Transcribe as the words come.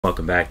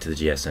Welcome back to the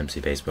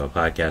GSMC Baseball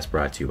Podcast,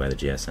 brought to you by the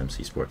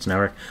GSMC Sports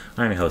Network.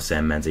 I'm your host,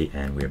 Sam Menzie,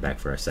 and we are back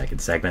for our second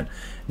segment.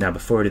 Now,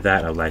 before we do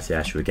that, I would like to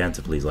ask you again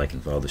to please like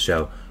and follow the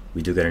show.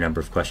 We do get a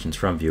number of questions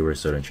from viewers,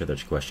 so to ensure that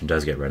your question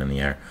does get read on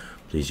the air,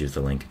 please use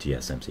the link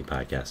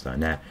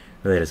gsmcpodcast.net.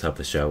 It really does help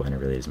the show, and it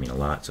really does mean a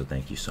lot, so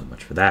thank you so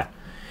much for that.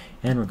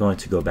 And we're going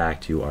to go back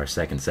to our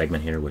second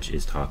segment here, which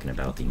is talking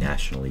about the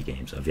National League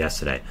games of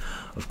yesterday.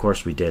 Of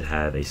course, we did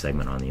have a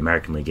segment on the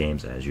American League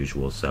games, as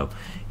usual. So,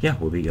 yeah,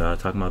 we'll be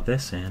talking about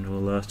this, and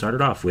we'll start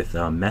it off with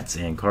Mets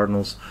and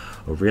Cardinals.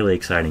 A really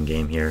exciting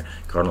game here.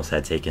 Cardinals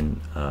had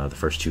taken the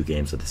first two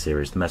games of the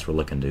series. The Mets were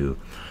looking to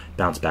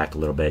bounce back a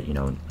little bit,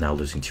 now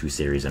losing two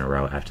series in a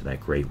row after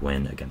that great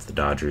win against the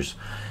Dodgers.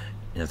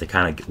 They're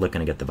kind of looking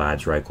to get the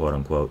vibes right,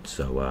 quote-unquote.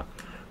 So,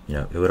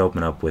 it would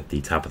open up with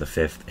the top of the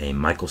fifth, a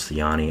Michael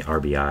Ciani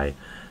RBI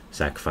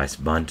sacrifice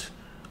bunt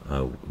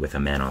with a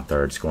man on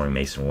third, scoring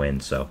Mason Wynn.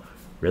 So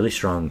really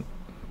strong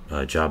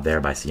job there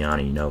by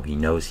Ciani. He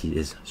knows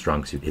his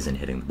strong suit isn't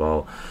hitting the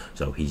ball,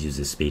 so he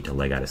uses speed to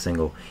leg out a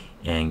single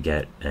and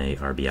get a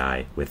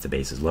RBI with the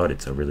bases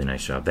loaded. So really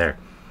nice job there.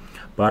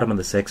 Bottom of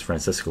the sixth,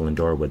 Francisco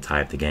Lindor would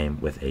tie up the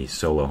game with a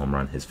solo home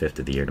run, his fifth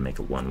of the year, to make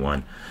it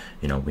 1-1.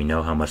 We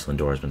know how much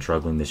Lindor has been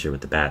struggling this year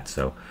with the bat,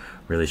 so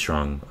really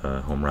strong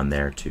home run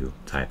there to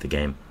tie up the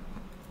game.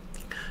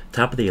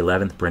 Top of the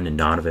 11th, Brendan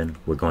Donovan.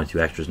 We're going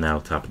to extras now.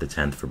 Top of the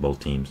 10th for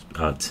both teams.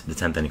 The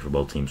 10th inning for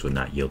both teams would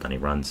not yield any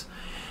runs.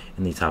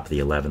 In the top of the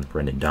 11th,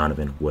 Brendan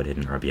Donovan would hit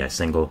an RBI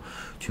single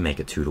to make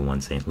it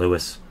 2-1 St.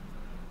 Louis.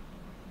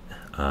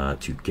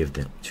 To give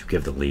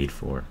the lead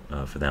for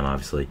them,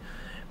 obviously.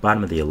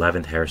 Bottom of the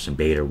 11th, Harrison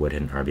Bader would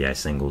hit an RBI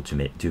single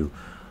to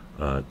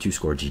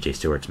score G.J.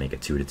 Stewart to make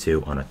it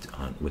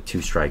 2-2 with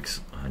two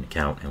strikes on the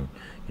count, and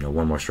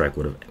one more strike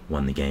would have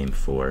won the game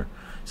for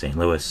St.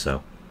 Louis.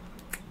 So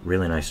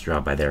really nice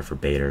job by there for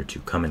Bader to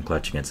come in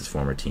clutch against his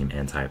former team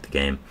and tie up the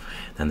game.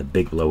 Then the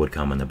big blow would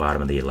come in the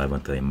bottom of the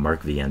 11th, a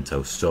Mark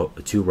Vientos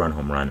a two-run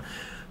home run,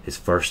 his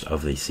first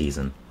of the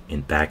season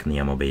back in the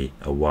MLB,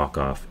 a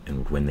walk-off, and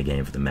would win the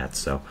game for the Mets.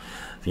 So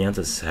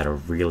Vientos had a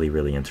really,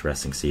 really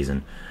interesting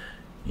season.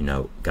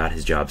 Got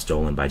his job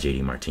stolen by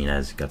J.D.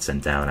 Martinez, got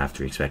sent down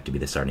after he expected to be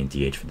the starting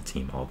DH for the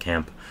team all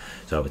camp.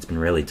 So it's been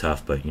really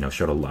tough, but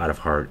showed a lot of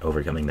heart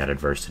overcoming that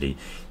adversity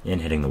and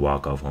hitting the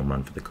walk-off home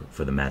run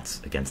for the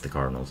Mets against the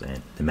Cardinals.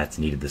 And the Mets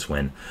needed this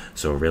win,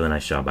 so a really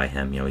nice job by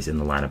him. He's in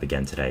the lineup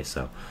again today,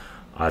 so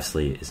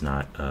obviously is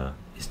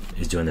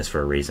doing this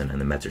for a reason,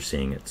 and the Mets are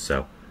seeing it.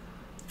 So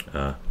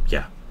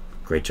yeah,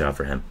 great job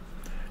for him.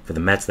 For the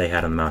Mets, they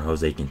had on the mound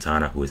Jose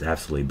Quintana, who was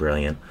absolutely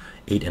brilliant.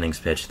 8 innings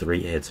pitched,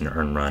 3 hits, an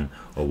earned run,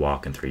 a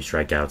walk, and 3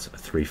 strikeouts, a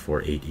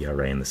 3.48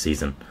 ERA in the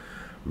season.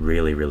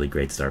 Really, really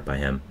great start by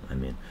him.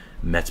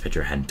 Mets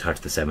pitcher hadn't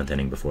touched the 7th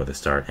inning before the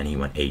start, and he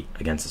went 8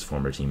 against his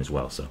former team as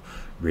well, so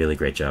really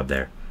great job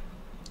there.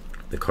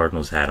 The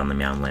Cardinals had on the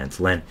mound Lance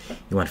Lynn.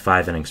 He went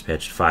 5 innings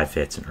pitched, 5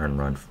 hits, an earned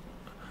run,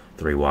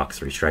 3 walks,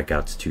 3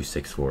 strikeouts,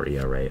 2.64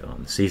 ERA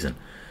on the season.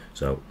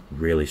 So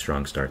really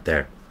strong start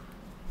there.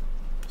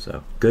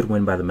 So, good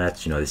win by the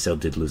Mets. They still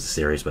did lose the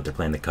series, but they're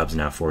playing the Cubs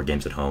now, 4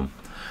 games at home.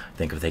 I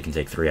think if they can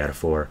take 3 out of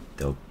 4,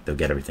 they'll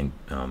get everything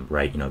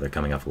right. They're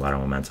coming off a lot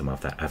of momentum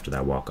after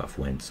that walk-off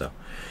win, so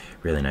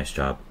really nice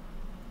job.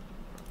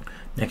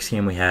 Next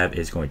game we have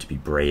is going to be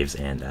Braves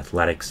and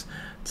Athletics.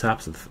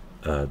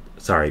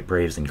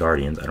 Braves and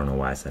Guardians. I don't know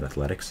why I said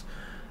Athletics.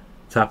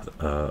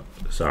 I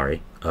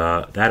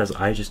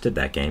just did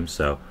that game,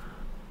 so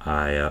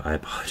I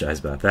apologize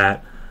about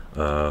that.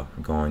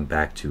 Going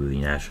back to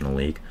the National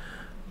League,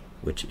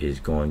 which is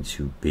going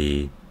to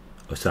be...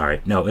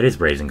 it is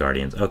Braves and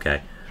Guardians.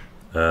 Okay.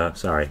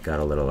 Got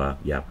a little...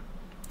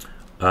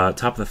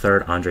 top of the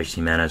third, Andres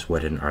Gimenez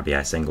would hit an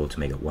RBI single to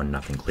make it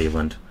 1-0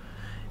 Cleveland.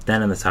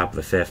 Then in the top of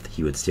the fifth,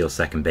 he would steal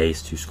second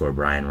base to score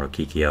Brian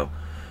Roquicchio.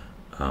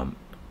 And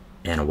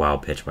a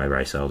wild pitch by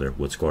Bryce Elder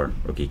would score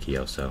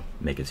Roquicchio, so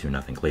make it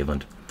 2-0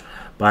 Cleveland.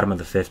 Bottom of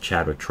the fifth,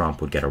 Chadwick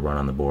Trump would get a run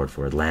on the board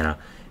for Atlanta,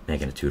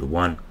 making it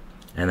 2-1.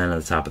 And then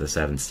at the top of the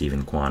seventh,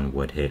 Stephen Kwan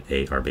would hit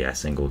a RBI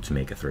single to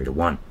make it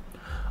 3-1.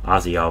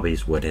 Ozzie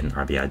Albies would hit an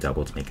RBI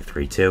double to make it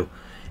 3-2.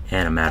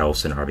 And a Matt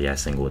Olson RBI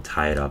single would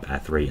tie it up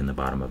at 3 in the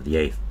bottom of the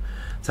 8th.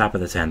 Top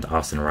of the 10th,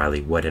 Austin Riley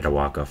would hit a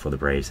walk-off for the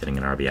Braves, hitting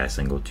an RBI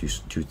single to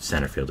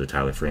center fielder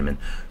Tyler Freeman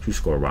to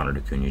score Ronald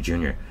Acuna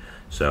Jr.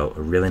 So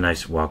a really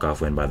nice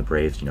walk-off win by the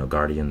Braves.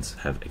 Guardians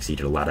have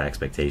exceeded a lot of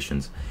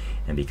expectations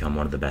and become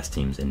one of the best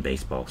teams in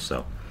baseball.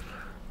 So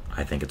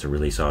I think it's a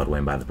really solid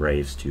win by the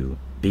Braves to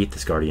beat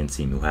this Guardians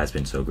team who has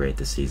been so great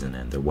this season,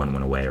 and they're 1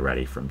 win away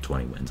already from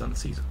 20 wins on the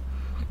season.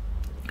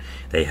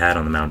 They had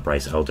on the mound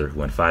Bryce Elder, who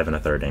went 5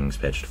 1/3 innings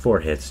pitched, 4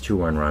 hits,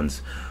 2 earned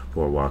runs,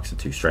 4 walks, and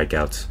 2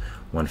 strikeouts,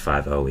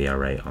 1.50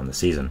 ERA on the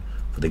season.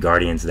 For the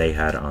Guardians, they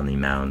had on the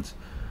mound,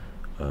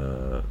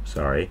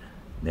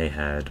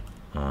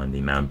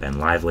 Ben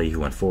Lively,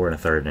 who went 4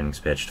 1/3 innings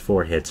pitched,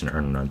 4 hits, an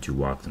earned run, 2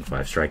 walks, and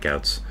 5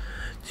 strikeouts,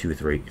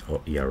 2.3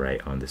 ERA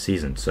on the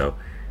season. So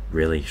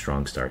really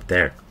strong start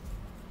there.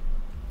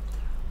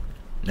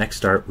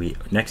 Next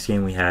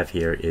game we have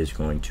here is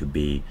going to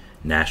be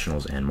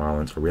Nationals and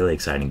Marlins. A really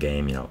exciting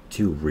game.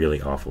 Two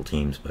really awful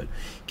teams, but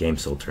game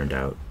still turned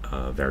out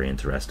very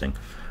interesting.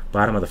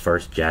 Bottom of the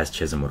first, Jazz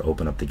Chisholm would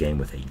open up the game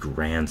with a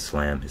grand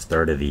slam, his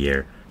third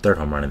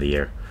home run of the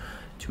year,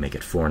 to make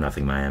it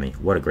 4-0 Miami.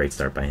 What a great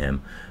start by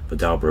him.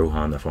 Vidal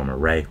Brujan, the former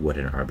Ray, would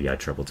hit an RBI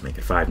triple to make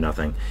it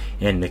 5-0,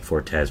 and Nick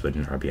Fortes would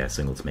hit an RBI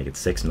single to make it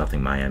 6-0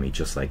 Miami,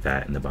 just like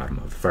that in the bottom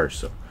of the first.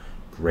 So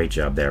great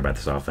job there by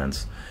this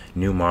offense.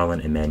 New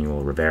Marlin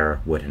Emmanuel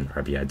Rivera would hit an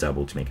RBI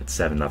double to make it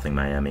 7-0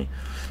 Miami.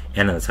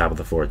 And in the top of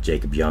the fourth,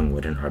 Jacob Young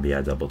would hit an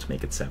RBI double to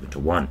make it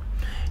 7-1.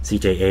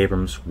 CJ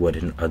Abrams would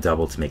hit a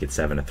double to make it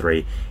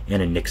 7-3,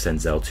 and a Nick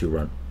Senzel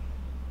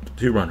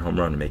two-run home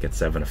run to make it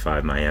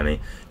 7-5 Miami.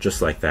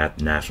 Just like that,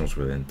 the Nationals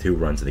were within 2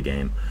 runs of the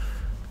game,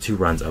 2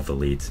 runs of the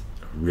leads.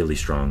 Really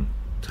strong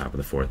top of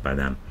the fourth by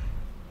them.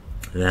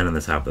 And then in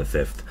the top of the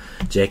fifth,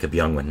 Jacob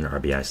Young went an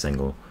RBI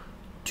single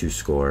to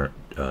score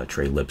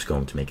Trey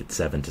Lipscomb to make it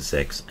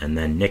 7-6, and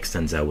then Nick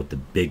Senzel with the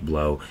big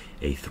blow,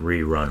 a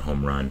 3-run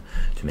home run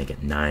to make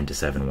it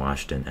 9-7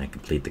 Washington and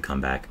complete the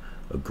comeback.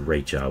 A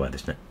great job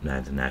by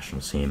the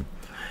Nationals team.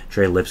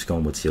 Trey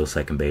Lipscomb would steal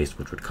second base,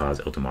 which would cause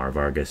Eltamar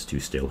Vargas to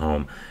steal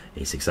home.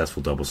 A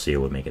successful double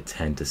steal would make it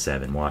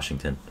 10-7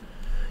 Washington.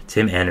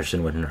 Tim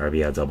Anderson with an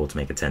RBI double to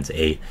make it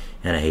 10-8,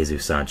 and a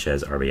Jesus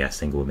Sanchez RBI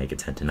single would make it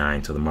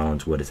 10-9. So the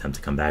Marlins would attempt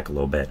to come back a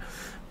little bit,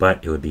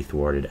 but it would be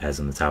thwarted as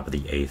in the top of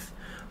the 8th.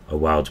 A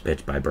wild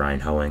pitch by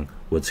Brian Hoeing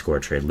would score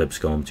Trey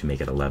Lipscomb to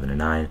make it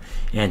 11-9,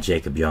 and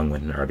Jacob Young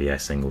with an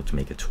RBI single to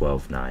make it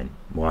 12-9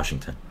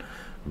 Washington.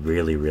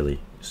 Really,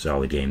 really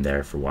solid game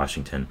there for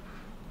Washington,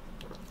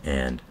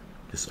 and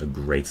just a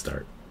great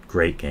start.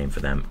 Great game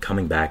for them.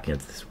 Coming back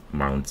against this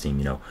Marlins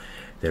team,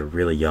 they're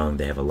really young.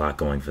 They have a lot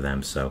going for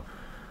them, so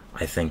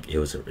I think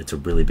it's a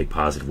really big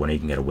positive when you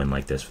can get a win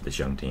like this for this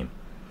young team.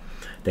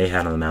 They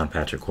had on the mound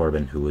Patrick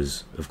Corbin, who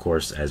was, of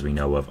course, as we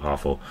know of,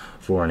 awful.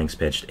 4 innings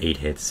pitched, 8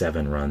 hits,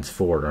 7 runs,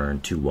 4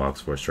 earned, 2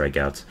 walks, 4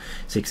 strikeouts,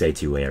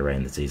 6.82 ERA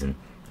in the season.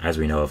 As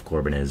we know of,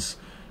 Corbin is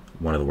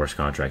one of the worst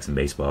contracts in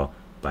baseball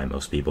by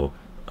most people.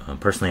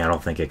 Personally, I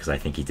don't think it, because I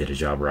think he did his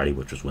job already,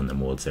 which was win the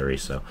World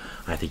Series, so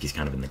I think he's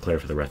kind of in the clear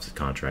for the rest of his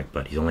contract,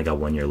 but he's only got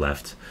 1 year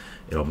left.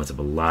 It opens up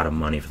a lot of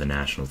money for the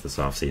Nationals this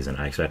offseason.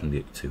 I expect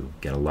him to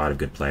get a lot of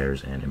good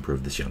players and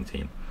improve this young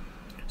team.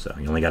 So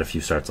he only got a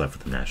few starts left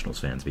with the Nationals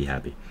fans. Be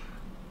happy.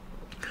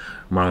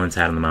 Marlins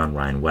had on the mound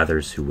Ryan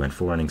Weathers, who went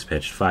 4 innings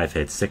pitched, 5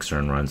 hits, 6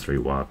 earned runs, 3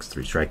 walks,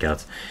 3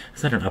 strikeouts.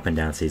 It's had an up and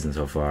down season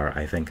so far.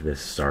 I think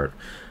this start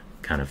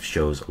kind of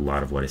shows a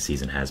lot of what his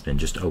season has been.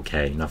 Just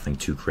okay, nothing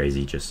too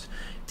crazy, just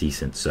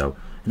decent. So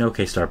an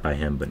okay start by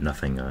him, but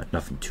nothing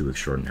too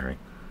extraordinary.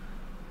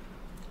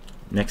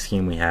 Next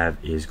game we have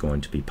is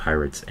going to be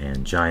Pirates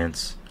and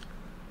Giants.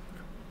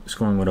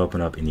 Scoring would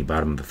open up in the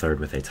bottom of the third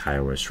with a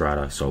Tyler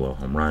Estrada solo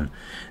home run.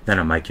 Then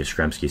a Mike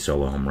Yastrzemski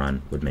solo home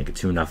run would make it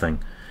 2-0,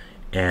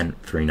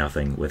 and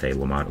 3-0 with a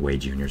Lamont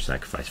Wade Jr.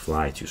 sacrifice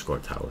fly to score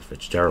Tyler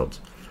Fitzgerald.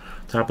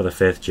 Top of the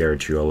fifth, Jared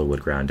Triolo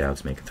would ground out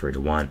to make it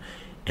 3-1,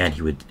 and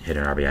he would hit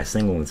an RBI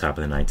single in the top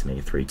of the ninth to make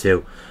it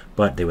 3-2,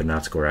 but they would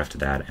not score after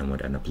that and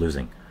would end up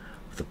losing.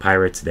 With the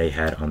Pirates, they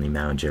had on the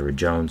mound Jared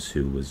Jones,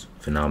 who was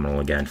phenomenal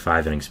again.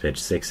 5 innings pitched,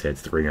 6 hits,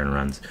 3 earned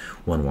runs,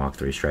 1 walk,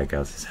 3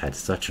 strikeouts. Has had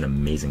such an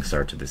amazing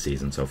start to the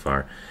season so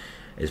far.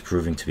 Is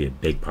proving to be a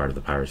big part of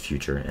the Pirates'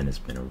 future and has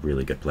been a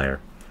really good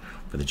player.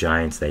 For the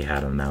Giants, they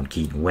had on the mound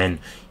Keaton Winn.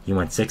 He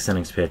went 6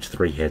 innings pitched,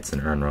 3 hits,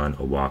 an earned run,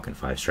 a walk, and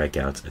 5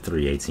 strikeouts, a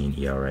 3.18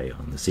 ERA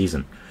on the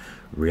season.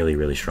 Really,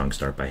 really strong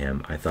start by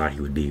him. I thought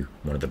he would be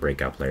one of the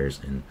breakout players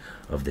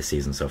of this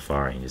season so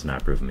far, and he's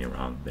not proven me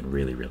wrong. Been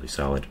really, really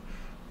solid.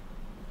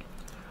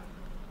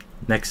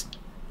 Next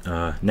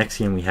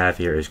game we have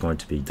here is going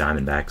to be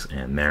Diamondbacks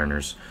and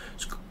Mariners,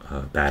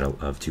 battle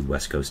of 2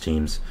 West Coast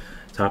teams.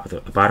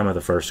 Bottom of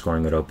the first,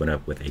 scoring would open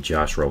up with a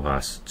Josh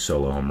Rojas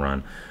solo home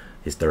run,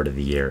 his 3rd of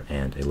the year,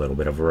 and a little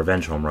bit of a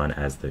revenge home run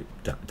as the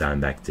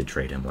Diamondbacks did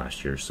trade him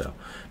last year, so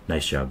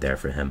nice job there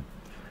for him.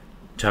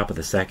 Top of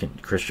the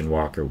second, Christian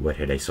Walker would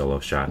hit a solo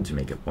shot to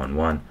make it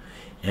 1-1,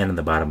 and in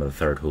the bottom of the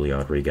third, Julio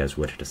Rodriguez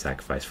would hit an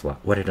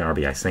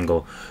RBI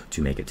single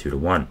to make it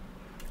 2-1.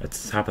 At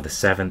the top of the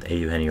 7th,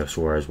 Eugenio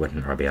Suarez would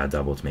hit an RBI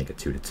double to make it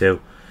 2-2.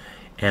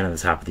 And at the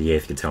top of the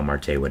 8th, Ketel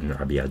Marte would hit an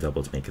RBI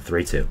double to make it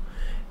 3-2.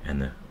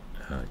 And the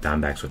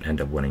Diamondbacks would end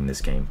up winning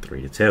this game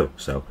 3-2.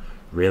 So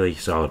really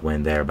solid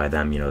win there by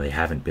them. They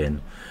haven't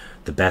been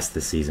the best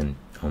this season,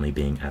 only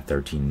being at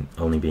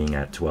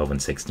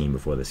 12-16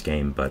 before this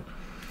game. But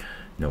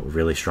a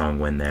really strong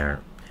win there.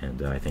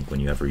 And I think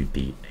whenever you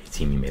beat a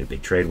team you made a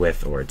big trade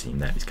with, or a team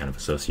that is kind of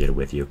associated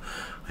with you,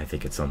 I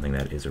think it's something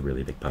that is a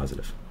really big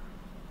positive.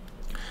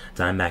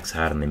 Diamondbacks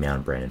had on the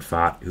mound Brandon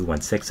Pfaadt, who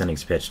went 6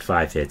 innings pitched,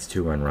 5 hits,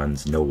 2 earned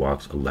runs, no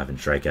walks, 11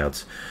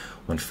 strikeouts.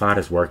 When Pfaadt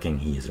is working,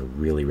 he is a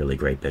really, really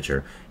great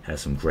pitcher,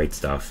 has some great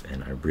stuff,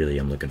 and I really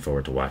am looking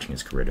forward to watching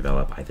his career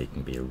develop. I think he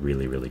can be a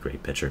really, really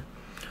great pitcher.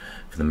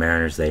 For the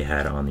Mariners, they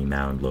had on the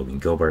mound Logan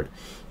Gilbert.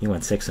 He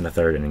went 6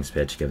 1/3 innings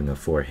pitched, giving up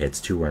 4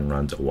 hits, 2 earned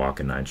runs, a walk,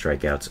 and 9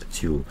 strikeouts, a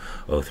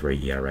 2.03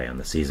 ERA on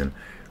the season.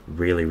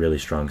 Really, really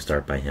strong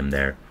start by him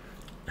there.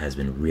 has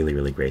been really,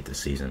 really great this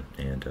season,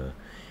 and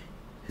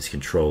his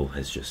control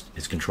is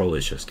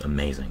just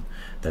amazing.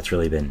 That's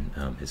really been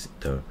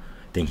the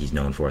thing he's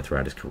known for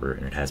throughout his career,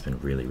 and it has been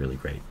really, really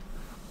great.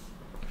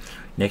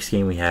 Next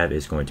game we have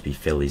is going to be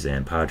Phillies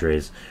and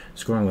Padres.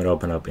 Scoring would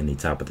open up in the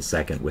top of the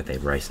second with a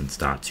Bryson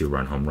Stott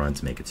 2-run home run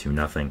to make it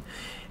 2-0.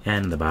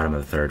 And in the bottom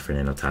of the third,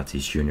 Fernando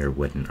Tatis Jr.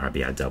 with an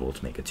RBI double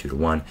to make it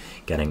 2-1,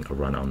 getting a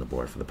run on the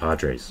board for the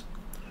Padres.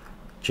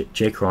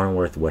 Jake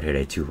Cronenworth would hit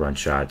a 2-run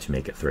shot to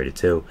make it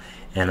 3-2,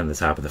 and in the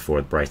top of the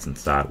fourth, Bryson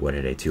Stott would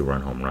hit a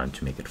 2-run home run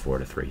to make it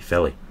 4-3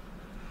 Philly.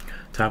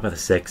 Top of the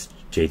sixth,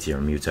 JT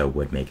Realmuto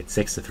would make it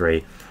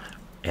 6-3,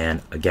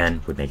 and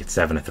again would make it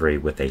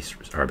 7-3 with a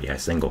RBI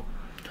single.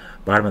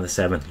 Bottom of the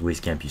seventh, Luis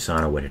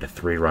Campusano would hit a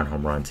 3-run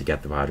home run to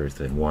get the Padres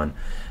within 1,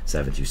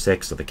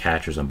 7-6, so the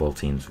catchers on both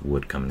teams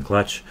would come in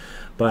clutch.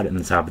 But in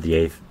the top of the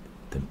eighth,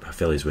 the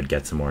Phillies would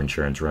get some more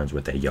insurance runs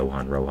with a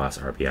Johan Rojas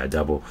RBI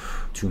double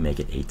to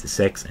make it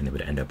 8-6, and they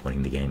would end up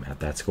winning the game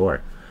at that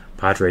score.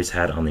 Padres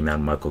had on the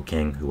mound Michael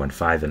King, who went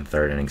 5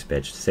 1/3 innings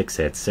pitched, 6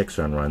 hits, 6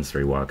 earned runs,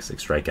 3 walks,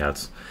 6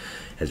 strikeouts.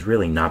 Has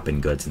really not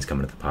been good since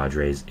coming to the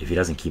Padres. If he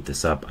doesn't keep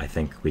this up, I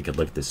think we could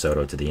look at the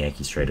Soto to the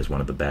Yankees trade as one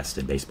of the best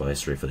in baseball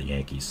history for the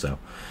Yankees. So,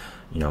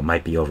 it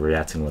might be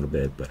overreacting a little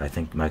bit, but I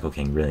think Michael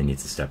King really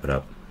needs to step it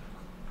up.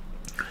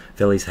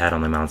 Phillies had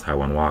on the mound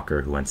Taijuan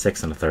Walker, who went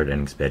 6 1/3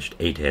 innings pitched,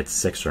 8 hits,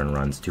 6 earned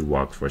runs, 2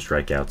 walks, 4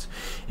 strikeouts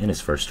in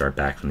his first start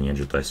back from the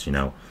injured list.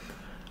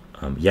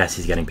 Yes,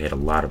 he's getting paid a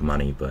lot of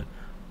money, but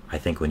I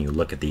think when you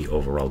look at the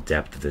overall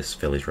depth of this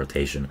Phillies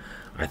rotation,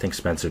 I think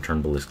Spencer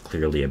Turnbull is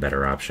clearly a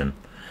better option.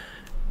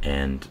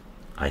 And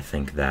I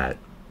think that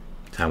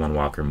Taijuan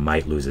Walker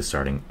might lose his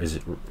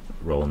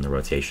role in the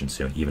rotation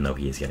soon, even though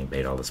he is getting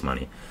paid all this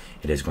money.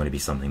 It is going to be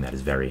something that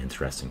is very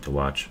interesting to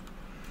watch.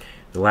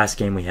 The last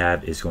game we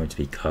have is going to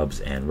be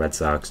Cubs and Red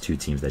Sox, two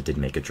teams that did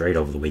make a trade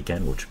over the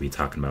weekend, which we'll be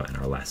talking about in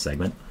our last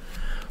segment.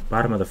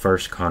 Bottom of the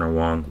first, Connor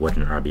Wong with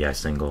an RBI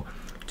single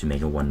to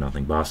make it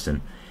 1-0 Boston,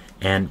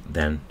 and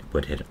then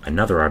would hit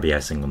another RBI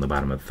single in the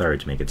bottom of the third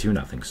to make it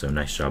 2-0, so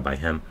nice job by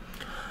him.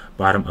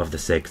 Bottom of the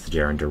sixth,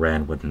 Jarren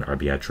Duran with an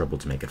RBI triple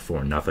to make it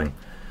 4-0.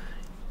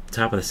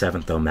 Top of the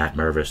seventh, though, Matt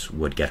Mervis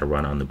would get a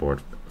run on the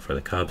board for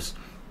the Cubs,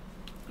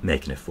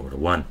 making it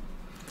 4-1.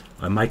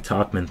 Mike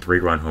Tauchman,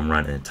 3-run home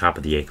run in the top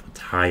of the eighth would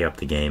tie up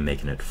the game,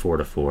 making it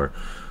 4-4.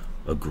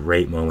 A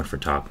great moment for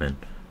Tauchman.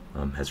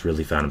 Has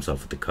really found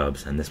himself with the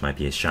Cubs, and this might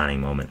be his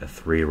shining moment. A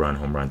 3-run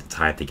home run to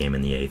tie up the game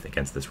in the eighth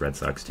against this Red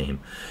Sox team.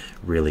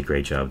 Really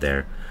great job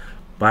there.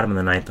 Bottom of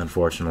the ninth,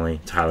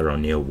 unfortunately, Tyler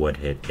O'Neill would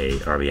hit a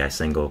RBI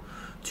single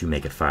to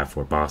make it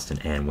 5-4 Boston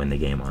and win the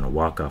game on a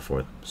walk-off for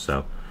them.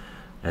 So,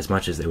 as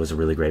much as it was a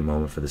really great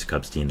moment for this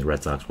Cubs team, the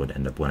Red Sox would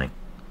end up winning.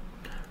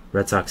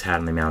 Red Sox had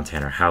on the mound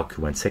Tanner Houck,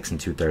 who went 6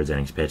 2/3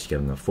 innings pitched,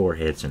 giving them 4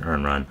 hits, an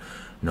earned run,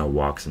 no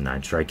walks, and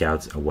 9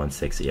 strikeouts, a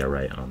 1.6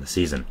 ERA on the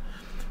season.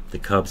 The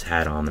Cubs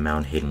had on the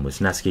mound Hayden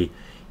Wesneski.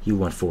 He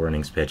went 4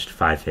 innings pitched,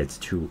 5 hits,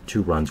 2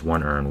 runs,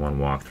 1 earned, 1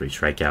 walk, 3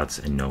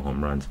 strikeouts, and no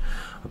home runs,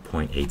 a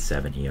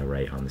 .87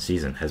 ERA on the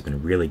season. Has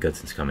been really good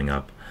since coming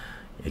up.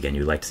 Again,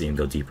 you'd like to see him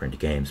go deeper into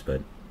games,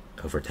 but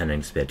over 10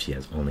 innings pitched, he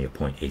has only a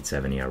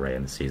 .87 ERA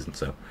in the season,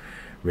 so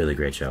really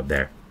great job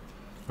there.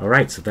 All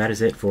right, so that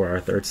is it for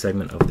our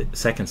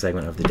second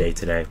segment of the day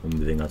today. We're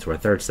moving on to our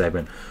third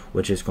segment,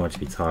 which is going to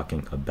be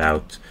talking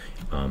about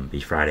the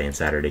Friday and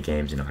Saturday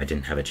games. I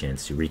didn't have a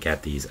chance to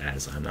recap these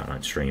as I'm not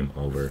on stream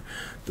over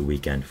the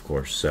weekend, of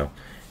course. So,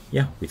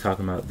 yeah, we'll be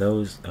talking about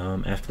those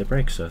after the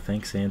break. So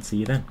thanks, and see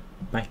you then.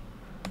 Bye.